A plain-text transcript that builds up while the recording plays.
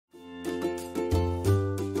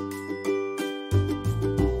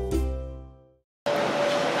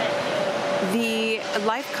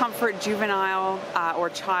Life Comfort Juvenile or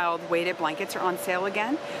Child weighted blankets are on sale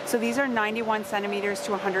again. So these are 91 centimeters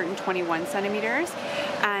to 121 centimeters,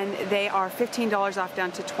 and they are $15 off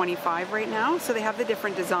down to $25 right now. So they have the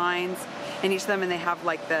different designs in each of them, and they have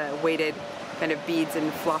like the weighted kind of beads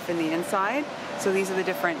and fluff in the inside. So these are the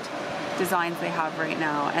different designs they have right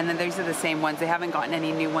now, and then these are the same ones. They haven't gotten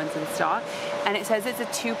any new ones in stock, and it says it's a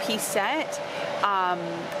two-piece set,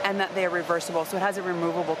 and that they're reversible, so it has a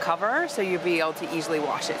removable cover, so you'll be able to easily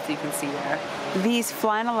wash it, so you can see there. These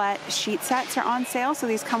flannelette sheet sets are on sale, so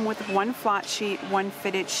these come with one flat sheet, one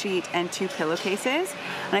fitted sheet, and 2 pillowcases,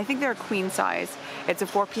 and I think they're a queen size. It's a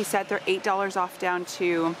 4-piece set. They're $8 off down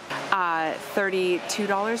to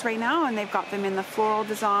 $32 right now, and they've got them in the floral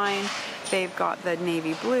design. They've got the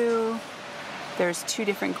navy blue. There's 2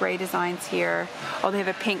 different gray designs here. Oh, they have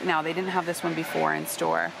a pink now. They didn't have this one before in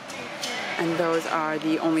store. And those are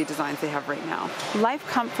the only designs they have right now. Life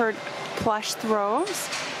Comfort plush throws.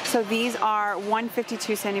 So these are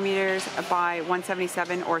 152 centimeters by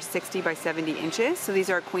 177 or 60 by 70 inches. So these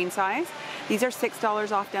are a queen size. These are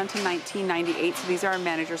 $6 off down to $19.98. So these are a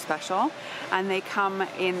manager special. And they come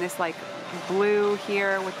in this like blue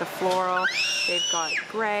here with the floral. They've got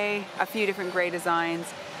gray, a few different gray designs.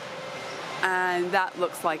 And that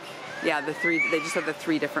looks like, yeah, they just have the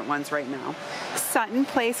 3 different ones right now. Sutton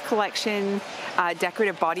Place Collection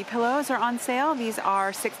decorative body pillows are on sale. These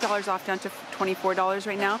are $6 off down to $24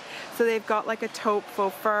 right now. So they've got like a taupe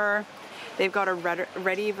faux fur. They've got a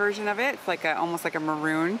ready version of it. It's like almost like a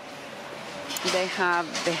maroon. They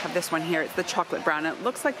have this one here. It's the chocolate brown. It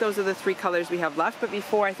looks like those are the 3 colors we have left, but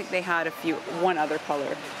before I think they had one other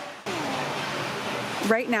color.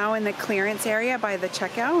 Right now in the clearance area by the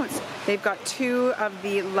checkouts, they've got 2 of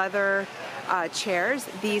the leather chairs.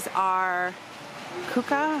 These are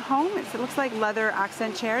Kuka Home. It looks like leather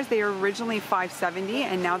accent chairs. They were originally $570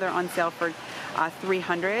 and now they're on sale for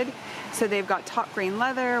 $300. So they've got top grain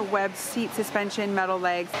leather, webbed seat suspension, metal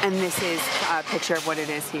legs, and this is a picture of what it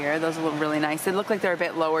is here. Those look really nice. They look like they're a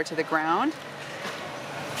bit lower to the ground.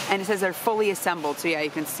 And it says they're fully assembled, so yeah, you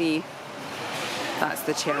can see that's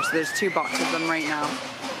the chair. So there's 2 boxes of them right now.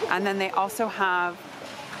 And then they also have,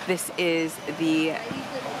 this is the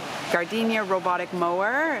Gardenia robotic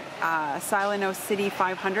mower, Sileno City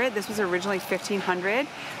 500. This was originally $1,500.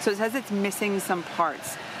 So it says it's missing some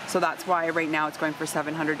parts. So that's why right now it's going for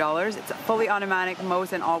 $700. It's fully automatic,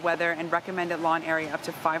 mows in all weather, and recommended lawn area up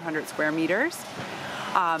to 500 square meters.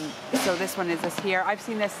 So this one is this here. I've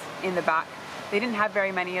seen this in the back. They didn't have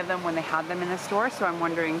very many of them when they had them in the store, so I'm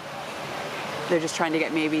wondering they're just trying to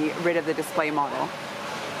get maybe rid of the display model.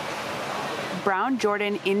 Brown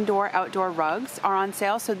Jordan indoor-outdoor rugs are on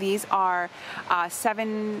sale. So these are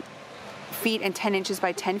 7 feet and 10 inches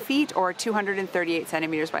by 10 feet or 238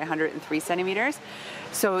 centimeters by 103 centimeters.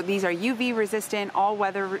 So these are UV resistant, all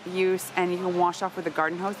weather use, and you can wash off with a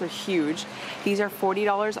garden hose. They're huge. These are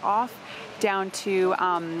 $40 off down to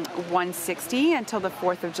 $160 until the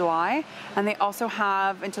 4th of July. And they also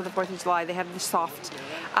have, until the 4th of July, they have the soft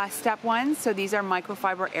step ones. So these are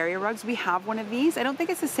microfiber area rugs. We have one of these. I don't think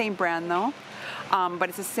it's the same brand though. But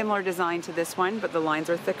it's a similar design to this one, but the lines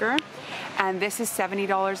are thicker. And this is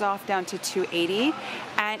 $70 off down to $280.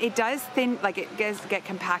 And it does get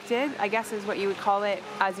compacted, I guess is what you would call it,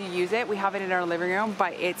 as you use it. We have it in our living room,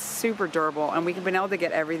 but it's super durable, and we've been able to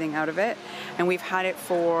get everything out of it. And we've had it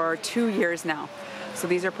for 2 years now. So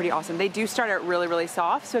these are pretty awesome. They do start out really, really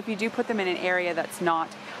soft. So if you do put them in an area that's not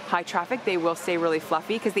high traffic, they will stay really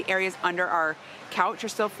fluffy because the areas under our couch are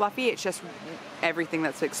still fluffy. It's just everything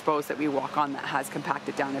that's exposed that we walk on that has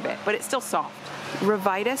compacted down a bit, but it's still soft.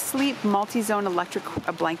 Revita Sleep multi-zone electric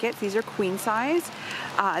blankets. These are queen size.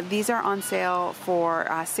 These are on sale for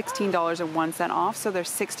 $16.01 off, so they're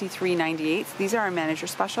 $63.98. These are our manager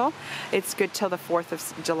special. It's good till the 4th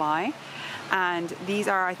of July. And these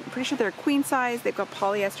are, I'm pretty sure they're queen size. They've got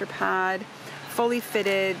polyester pad, fully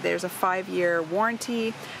fitted. There's a 5-year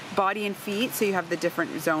warranty, body and feet. So you have the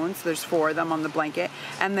different zones. So there's 4 of them on the blanket.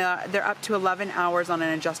 And they're up to 11 hours on an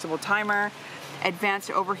adjustable timer.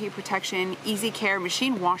 Advanced overheat protection, easy care,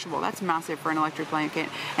 machine washable. That's massive for an electric blanket.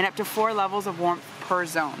 And up to 4 levels of warmth per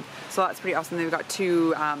zone. So that's pretty awesome. They've got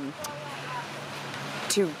two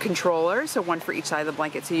controllers, so one for each side of the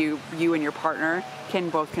blanket, so you and your partner can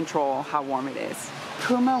both control how warm it is.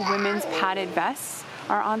 Puma women's padded vests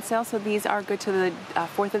are on sale, so these are good to the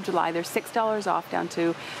 4th of July. They're $6 off down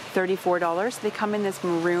to $34. They come in this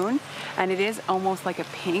maroon, and it is almost like a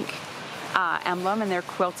pink emblem, and they're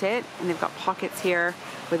quilted, and they've got pockets here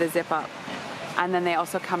with a zip up. And then they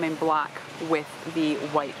also come in black with the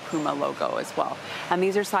white Puma logo as well. And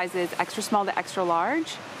these are sizes extra small to extra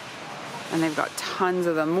large. And they've got tons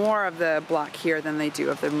of them, more of the black here than they do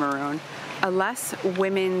of the maroon. Less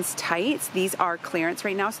women's tights. These are clearance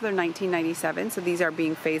right now, so they're $19.97. So these are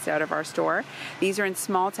being phased out of our store. These are in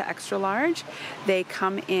small to extra large. They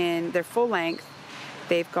come in, they're full length.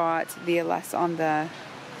 They've got the less on the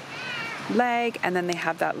leg, and then they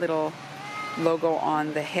have that little logo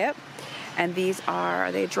on the hip. And these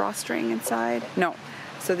are they a drawstring inside? No.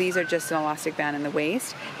 So these are just an elastic band in the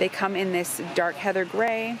waist. They come in this dark heather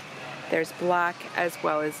gray. There's black as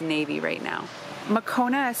well as navy right now.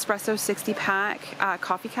 Moccona Espresso 60-pack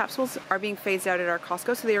coffee capsules are being phased out at our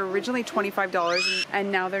Costco. So they were originally $25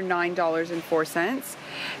 and now they're $9.04.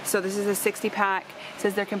 So this is a 60-pack. It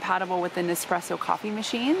says they're compatible with the Nespresso coffee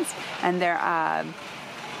machines, and they're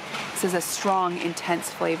this is a strong, intense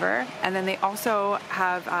flavor. And then they also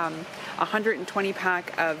have 120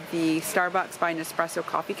 pack of the Starbucks by Nespresso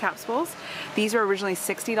coffee capsules. These were originally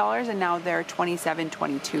 $60 and now they're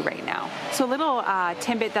 $27.22 right now. So a little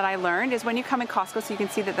tidbit that I learned is when you come in Costco, so you can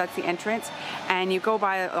see that that's the entrance, and you go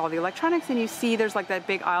by all the electronics and you see there's like that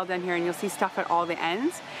big aisle down here and you'll see stuff at all the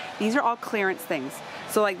ends. These are all clearance things.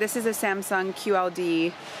 So like this is a Samsung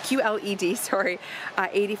QLED,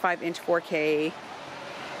 85-inch 4K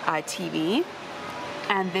TV.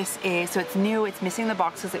 And this is, so it's new, it's missing the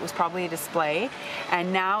boxes, it was probably a display,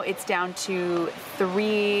 and now it's down to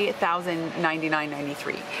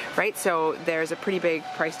 $3,099.93, right? So there's a pretty big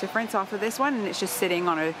price difference off of this one, and it's just sitting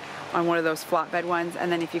on one of those flatbed ones.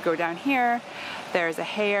 And then if you go down here, there's a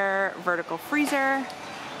hair vertical freezer.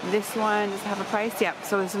 This one does it have a price? Yep,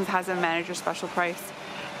 so this one has a manager special price.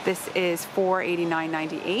 This is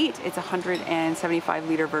 $489.98. It's a 175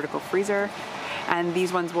 liter vertical freezer. And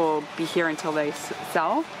these ones will be here until they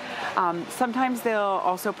sell. Sometimes they'll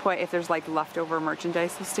also put, if there's like leftover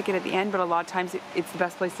merchandise, they'll stick it at the end, but a lot of times it's the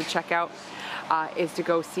best place to check out is to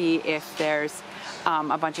go see if there's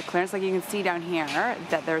a bunch of clearance. Like you can see down here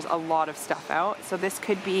that there's a lot of stuff out. So this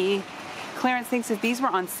could be clearance things. So these were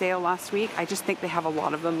on sale last week. I just think they have a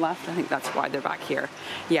lot of them left. I think that's why they're back here.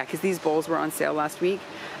 Yeah, because these bowls were on sale last week,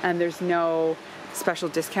 and there's no special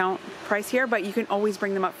discount price here, but you can always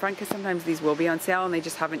bring them up front because sometimes these will be on sale and they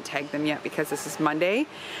just haven't tagged them yet because this is Monday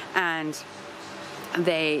and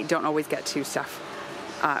they don't always get to stuff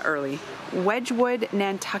early. Wedgwood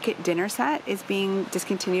Nantucket dinner set is being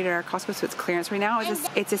discontinued at our Costco, so it's clearance right now.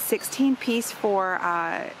 It's a 16 piece for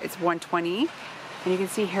it's $120, and you can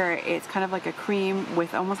see here it's kind of like a cream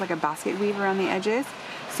with almost like a basket weave around the edges.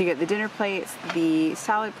 So you get the dinner plates, the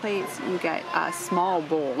salad plates, you get a small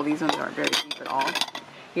bowl. These ones aren't very deep at all.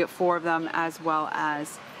 You get 4 of them, as well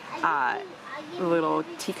as little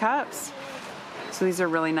teacups. So these are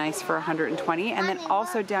really nice for $120. And then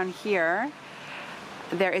also down here,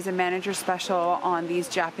 there is a manager special on these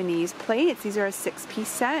Japanese plates. These are a 6-piece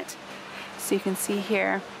set. So you can see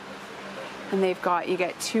here, and they've got, you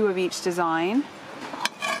get 2 of each design.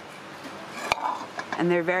 And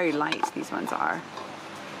they're very light, these ones are.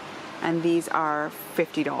 And these are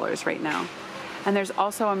 $50 right now. And there's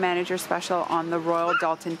also a manager special on the Royal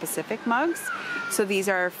Dalton Pacific mugs. So these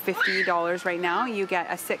are $50 right now. You get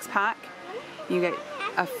a 6-pack. You get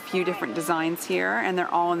a few different designs here, and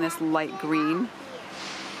they're all in this light green.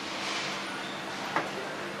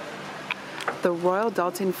 The Royal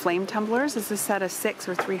Dalton Flame Tumblers is a set of 6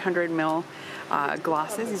 or 300 ml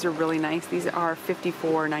glasses. These are really nice. These are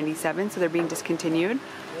 $54.97, so they're being discontinued.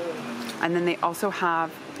 And then they also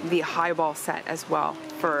have the highball set as well.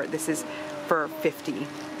 This is for $50,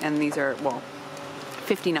 and these are, well,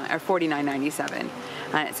 $59 or $49.97,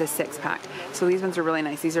 and it's a 6-pack. So these ones are really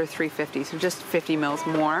nice. These are $3.50, so just 50 mils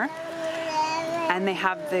more. And they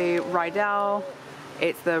have the Rydell.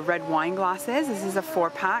 It's the red wine glasses. This is a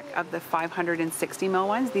 4-pack of the 560 ml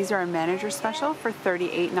ones. These are a manager special for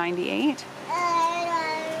 $38.98.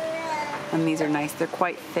 And these are nice. They're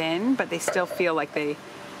quite thin, but they still feel like they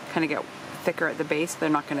kind of get thicker at the base. They're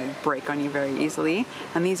not going to break on you very easily.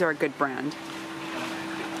 And these are a good brand.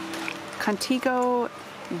 Contigo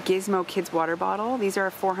Gizmo Kids Water Bottle. These are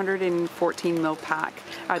a 414 ml pack.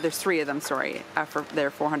 There's 3 of them, sorry. They're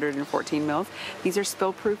 414 mils. These are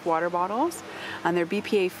spill-proof water bottles, and they're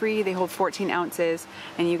BPA free. They hold 14 ounces,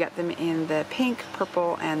 and you get them in the pink,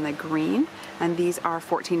 purple, and the green. And these are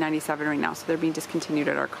 $14.97 right now, so they're being discontinued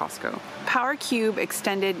at our Costco. Power Cube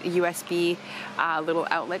extended USB little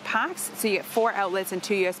outlet packs. So you get 4 outlets and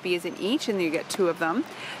 2 USBs in each, and you get 2 of them.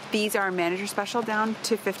 These are manager special, down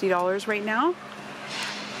to $50 right now.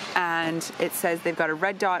 And it says they've got a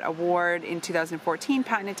Red Dot Award in 2014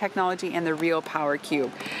 patented technology and the Real Power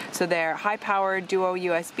Cube. So they're high powered duo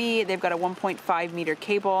USB. They've got a 1.5 meter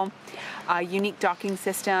cable. a unique docking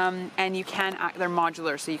system, and you can, they're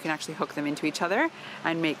modular, so you can actually hook them into each other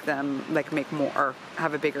and make them make more, or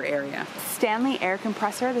have a bigger area. Stanley air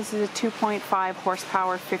compressor, this is a 2.5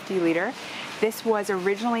 horsepower, 50 liter. This was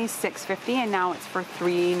originally $650 and now it's for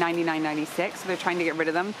 $399.96, so they're trying to get rid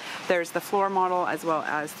of them. There's the floor model as well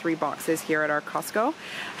as 3 boxes here at our Costco,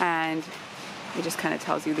 and it just kind of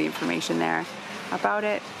tells you the information there about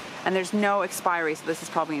it. And there's no expiry, so this is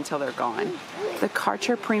probably until they're gone. The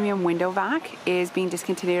Karcher Premium Window Vac is being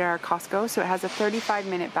discontinued at our Costco, so it has a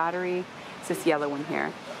 35-minute battery. It's this yellow one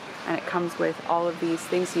here, and it comes with all of these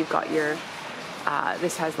things. So you've got your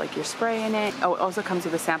this has like your spray in it. Oh, it also comes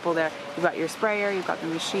with a sample there. You've got your sprayer, you've got the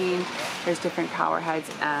machine, there's different power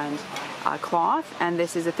heads and cloth. And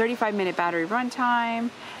this is a 35-minute battery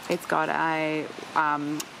runtime. It's got a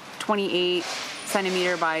 28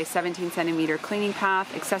 centimeter by 17 centimeter cleaning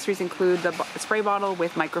path. Accessories include the spray bottle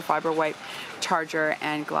with microfiber wipe, charger,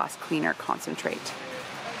 and glass cleaner concentrate.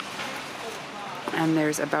 And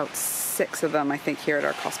there's about 6 of them, I think, here at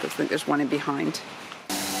our Costco. I think there's one in behind.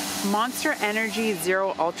 Monster Energy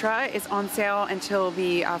Zero Ultra is on sale until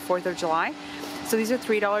the 4th of July. So these are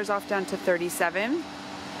 $3 off down to $37.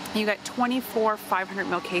 You got 24 500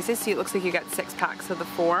 ml cases, so it looks like you got 6 packs of the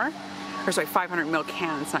 500 ml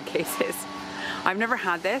cans, not cases. I've never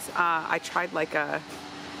had this. I tried like a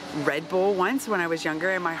Red Bull once when I was younger,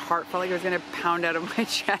 and my heart felt like it was gonna pound out of my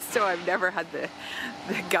chest, so I've never had the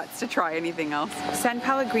guts to try anything else. San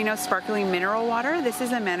Pellegrino Sparkling Mineral Water. This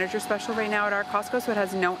is a manager special right now at our Costco, so it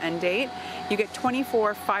has no end date. You get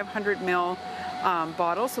 24 500 ml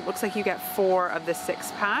bottles, so it looks like you get 4 of the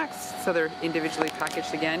 6 packs, so they're individually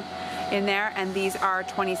packaged again in there, and these are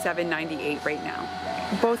 $27.98 right now.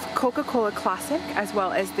 Both Coca-Cola Classic as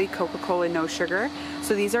well as the Coca-Cola No Sugar.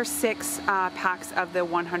 So these are 6 packs of the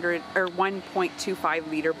 100 or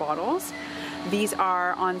 1.25 liter bottles. These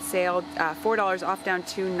are on sale, $4 off down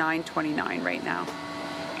to $9.29 right now.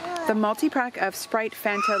 The multi-pack of Sprite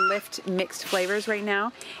Fanta Lift mixed flavors right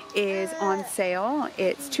now is on sale.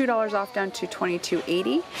 It's $2 off down to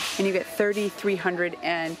 $22.80, and you get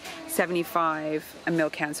 3,375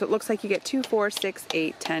 ml cans. So it looks like you get 2, 4, 6,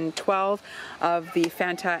 8, 10, 12 of the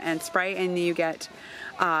Fanta and Sprite, and you get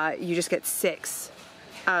you just get 6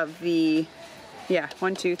 of the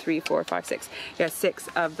 1, 2, 3, 4, 5, 6. Yeah, 6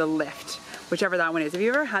 of the Lift, whichever that one is. Have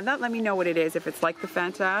you ever had that? Let me know what it is. If it's like the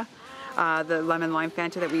Fanta, the lemon lime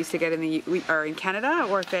Fanta that we used to get in Canada,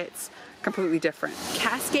 or if it's completely different.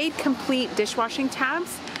 Cascade Complete dishwashing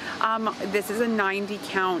tabs. This is a 90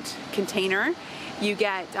 count container. You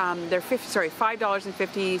get they're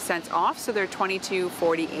 $5.50 off, so they're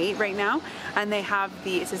 $22.48 right now, and they have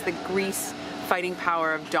it says the grease fighting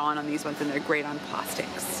power of Dawn on these ones, and they're great on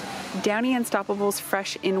plastics. Downy Unstoppable's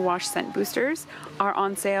Fresh In-Wash Scent Boosters are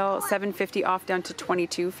on sale, $7.50 off down to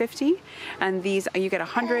 $22.50, and these you get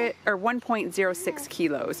 1.06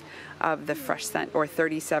 kilos of the fresh scent, or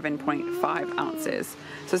 37.5 ounces.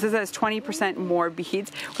 So it says it has 20% more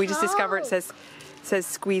beads. We just discovered it says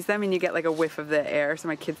squeeze them and you get like a whiff of the air, so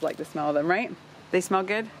my kids like the smell of them, right? They smell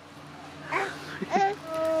good?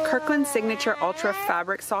 Kirkland Signature Ultra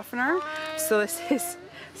Fabric Softener. So this is,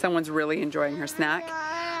 someone's really enjoying her snack.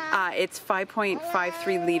 It's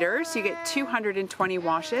 5.53 liters. So you get 220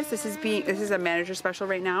 washes. This is a manager special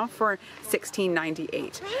right now for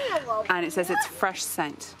 $16.98. And it says it's fresh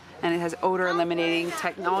scent, and it has odor eliminating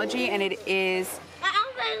technology, and it is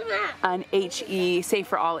an HE, safe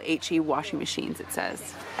for all HE washing machines, it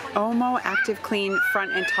says. Omo Active Clean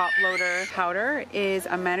Front and Top Loader Powder is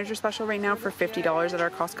a manager special right now for $50 at our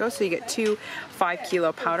Costco, so you get 2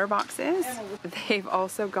 5-kilo powder boxes. They've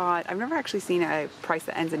also got, I've never actually seen a price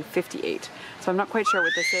that ends in 58, so I'm not quite sure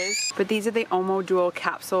what this is, but these are the Omo Dual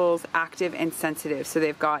Capsules Active and Sensitive. So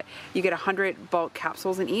they've got, you get 100 bulk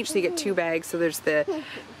capsules in each, so you get 2 bags. So there's the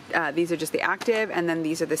these are just the active, and then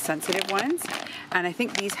these are the sensitive ones. And I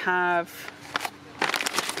think these have,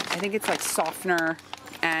 I think it's like softener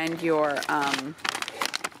and your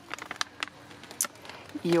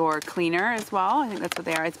cleaner as well. I think that's what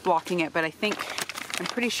they are. It's blocking it, but I'm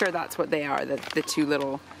pretty sure that's what they are, the 2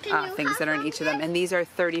 little things that are in each of them. And these are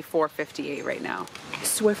 $34.58 right now.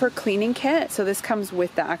 Swiffer cleaning kit. So this comes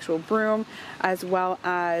with the actual broom, as well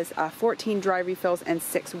as 14 dry refills and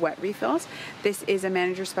 6 wet refills. This is a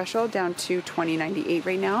manager special down to $20.98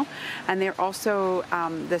 right now. And they're also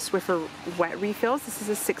the Swiffer wet refills. This is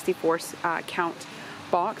a 64 count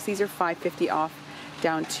box. These are $5.50 off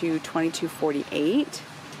down to $22.48.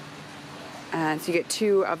 And so you get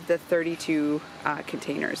 2 of the 32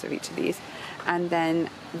 containers of each of these. And then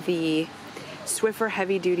the Swiffer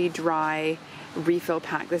Heavy Duty Dry Refill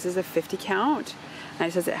Pack. This is a 50 count. And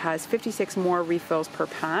it says it has 56 more refills per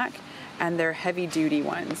pack. and they're heavy duty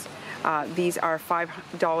ones. These are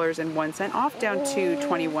 $5.01 off, down to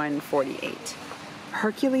 $21.48.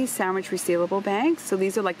 Hercules sandwich resealable bags. So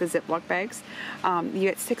these are like the Ziploc bags. You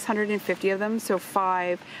get 650 of them, so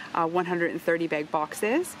 130 bag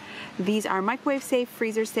boxes. These are microwave safe,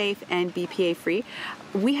 freezer safe, and BPA free.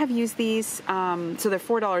 We have used these, so they're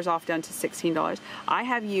 $4 off, down to $16. I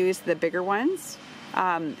have used the bigger ones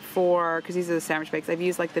because these are the sandwich bags. I've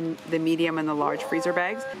used like the medium and the large freezer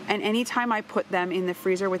bags, and anytime I put them in the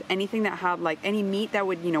freezer with anything that had like any meat that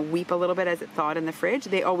would, you know, weep a little bit as it thawed in the fridge,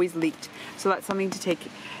 they always leaked. So that's something to take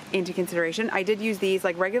into consideration. I did use these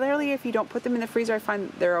like regularly. If you don't put them in the freezer, I find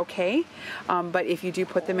they're okay, but if you do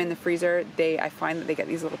put them in the freezer, I find that they get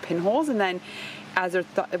these little pinholes, and then as they're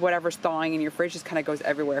whatever's thawing in your fridge just kind of goes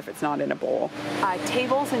everywhere if it's not in a bowl.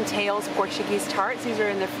 Tables and Tails Portuguese tarts. These are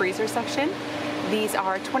in the freezer section. These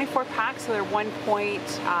are 24 packs, so they're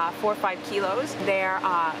 1.45 kilos. They're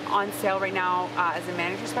on sale right now as a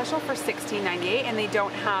manager special for $16.98, and they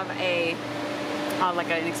don't have a like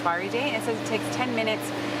an expiry date. It says it takes 10 minutes.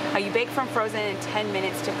 You bake from frozen in 10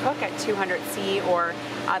 minutes to cook at 200 C, or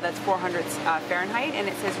that's 400 Fahrenheit, and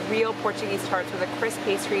it says real Portuguese tarts with a crisp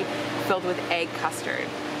pastry filled with egg custard.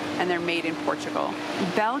 And they're made in Portugal.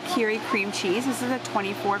 Belkiri cream cheese. This is a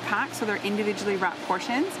 24 pack, so they're individually wrapped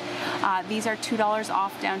portions. These are $2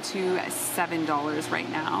 off, down to $7 right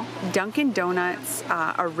now. Dunkin' Donuts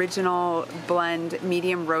original blend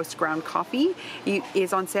medium roast ground coffee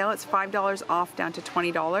is on sale. It's $5 off, down to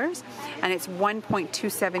 $20, and it's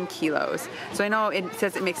 1.27 kilos. So I know it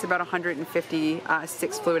says it makes about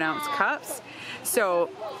 156 fluid ounce cups. So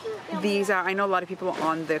these are, I know a lot of people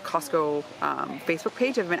on the Costco Facebook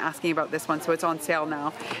page have been asking about this one, so it's on sale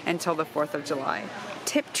now until the 4th of July.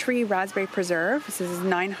 Tiptree Raspberry Preserve. This is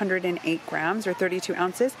 908 grams or 32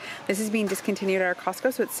 ounces. This is being discontinued at our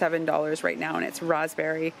Costco, so it's $7 right now, and it's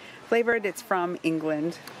raspberry flavored. It's from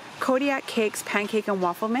England. Kodiak Cakes Pancake and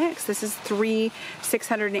Waffle Mix. This is 3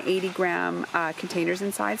 680 gram containers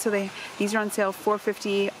inside. So these are on sale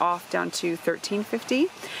 $4.50 off, down to $13.50,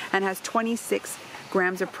 and has 26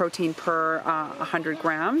 grams of protein per 100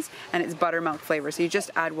 grams, and it's buttermilk flavor. So you just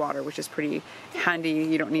add water, which is pretty handy.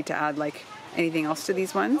 You don't need to add like anything else to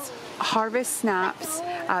these ones. Harvest Snaps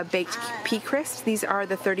baked pea crisps. These are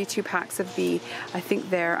the 32 packs of I think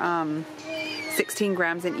they're 16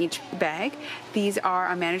 grams in each bag. These are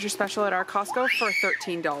a manager special at our Costco for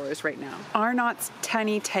 $13 right now. Arnott's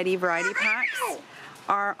Tiny Teddy variety packs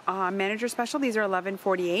are manager special. These are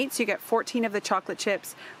 $11.48. So you get 14 of the chocolate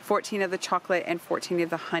chips, 14 of the chocolate, and 14 of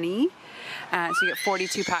the honey. So you get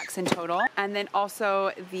 42 packs in total. And then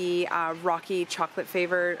also the Rocky chocolate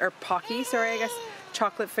flavored, or Pocky, sorry, I guess,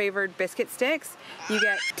 chocolate flavored biscuit sticks. You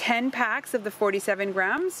get 10 packs of the 47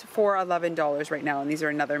 grams for $11 right now, and these are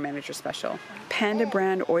another manager special. Panda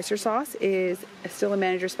brand oyster sauce is still a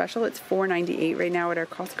manager special. It's $4.98 right now at our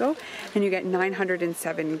Costco, and you get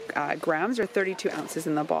 907 grams or 32 ounces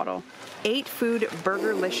in the bottle. 8 Food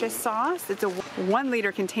Burgerlicious sauce. It's a 1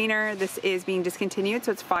 liter container. This is being discontinued,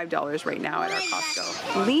 so it's $5 right now at our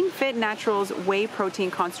Costco. Lean Fit Naturals Whey Protein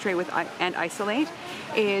Concentrate and Isolate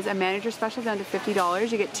is a manager special, down to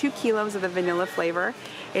 $50. You get 2 kilos of the vanilla flavor.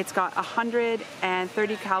 It's got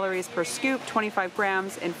 130 calories per scoop, 25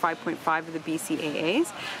 grams, and 5.5 of the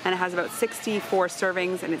BCAAs, and it has about 64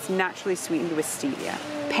 servings, and it's naturally sweetened with stevia.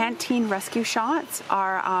 Pantene Rescue Shots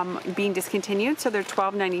are being discontinued, so they're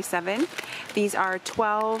 $12.97. These are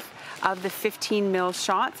 12 of the 15 ml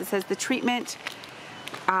shots. It says the treatment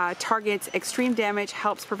targets extreme damage,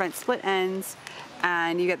 helps prevent split ends,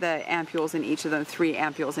 and you get the ampules in each of them, 3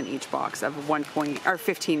 ampules in each box of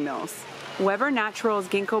 15 mils. Weber Naturals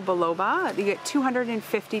Ginkgo Biloba, you get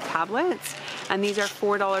 250 tablets, and these are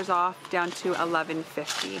 $4 off, down to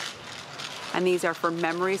 $11.50. And these are for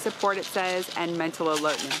memory support, it says, and mental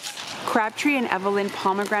alertness. Crabtree and Evelyn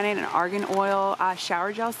pomegranate and argan oil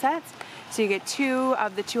shower gel sets. So you get 2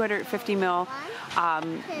 of the 250 ml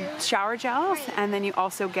shower gels, and then you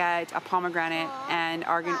also get a pomegranate and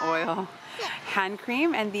argan oil hand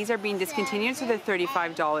cream, and these are being discontinued, so they're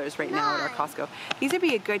 $35 right now at our Costco. These would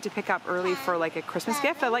be good to pick up early for like a Christmas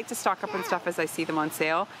gift. I like to stock up on stuff as I see them on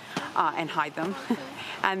sale and hide them.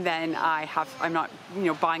 And then I'm not,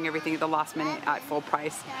 buying everything at the last minute at full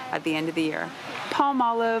price at the end of the year.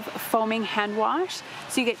 Palmolive foaming hand wash.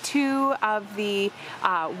 So you get 2 of the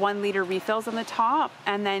 1 liter refills on the top,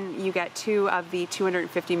 and then you get 2 of the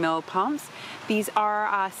 250 ml pumps. These are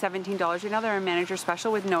 $17 right now. They're a manager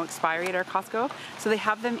special with no expiry at our Costco. So they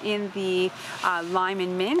have them in the lime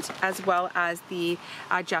and mint, as well as the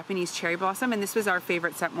Japanese cherry blossom. And this was our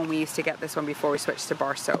favorite scent when we used to get this one before we switched to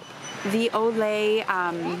bar soap. The Olay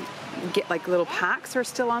get like little packs are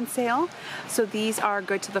still on sale. So these are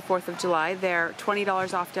good to the 4th of July. They're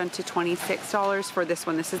 $20 off down to $26 for this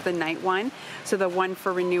one. This is the night one. So the one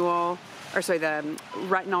for renewal, or sorry, the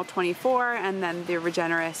Retinol 24 and then the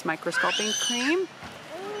Regenerist Microsculpting Cream.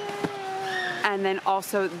 And then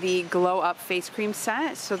also the Glow Up Face Cream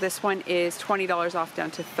set. So this one is $20 off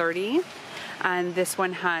down to $30. And this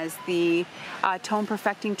one has the Tone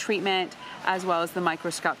Perfecting Treatment as well as the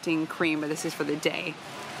Microsculpting Cream, but this is for the day.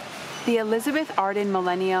 The Elizabeth Arden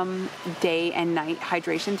Millennium Day and Night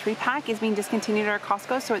Hydration 3-pack is being discontinued at our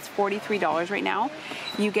Costco, so it's $43 right now.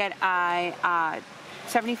 You get a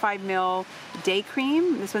 75 ml day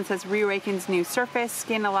cream. This one says reawakens new surface,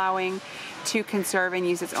 skin allowing to conserve and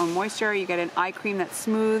use its own moisture. You get an eye cream that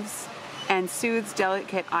smooths and soothes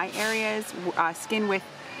delicate eye areas, skin with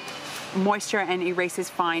moisture and erases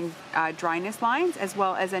fine dryness lines, as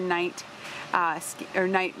well as a night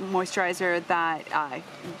night moisturizer that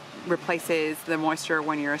replaces the moisture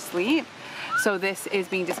when you're asleep. So this is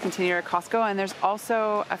being discontinued at Costco, and there's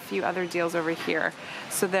also a few other deals over here.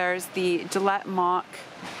 So there's the Gillette Mach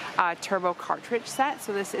Turbo Cartridge set.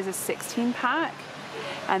 So this is a 16-pack,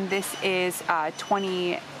 and this is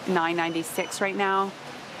 $29.96 right now.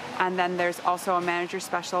 And then there's also a manager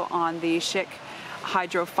special on the Schick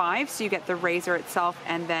Hydro 5, so you get the razor itself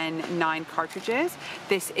and then 9 cartridges.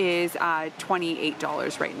 This is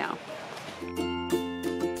 $28 right now.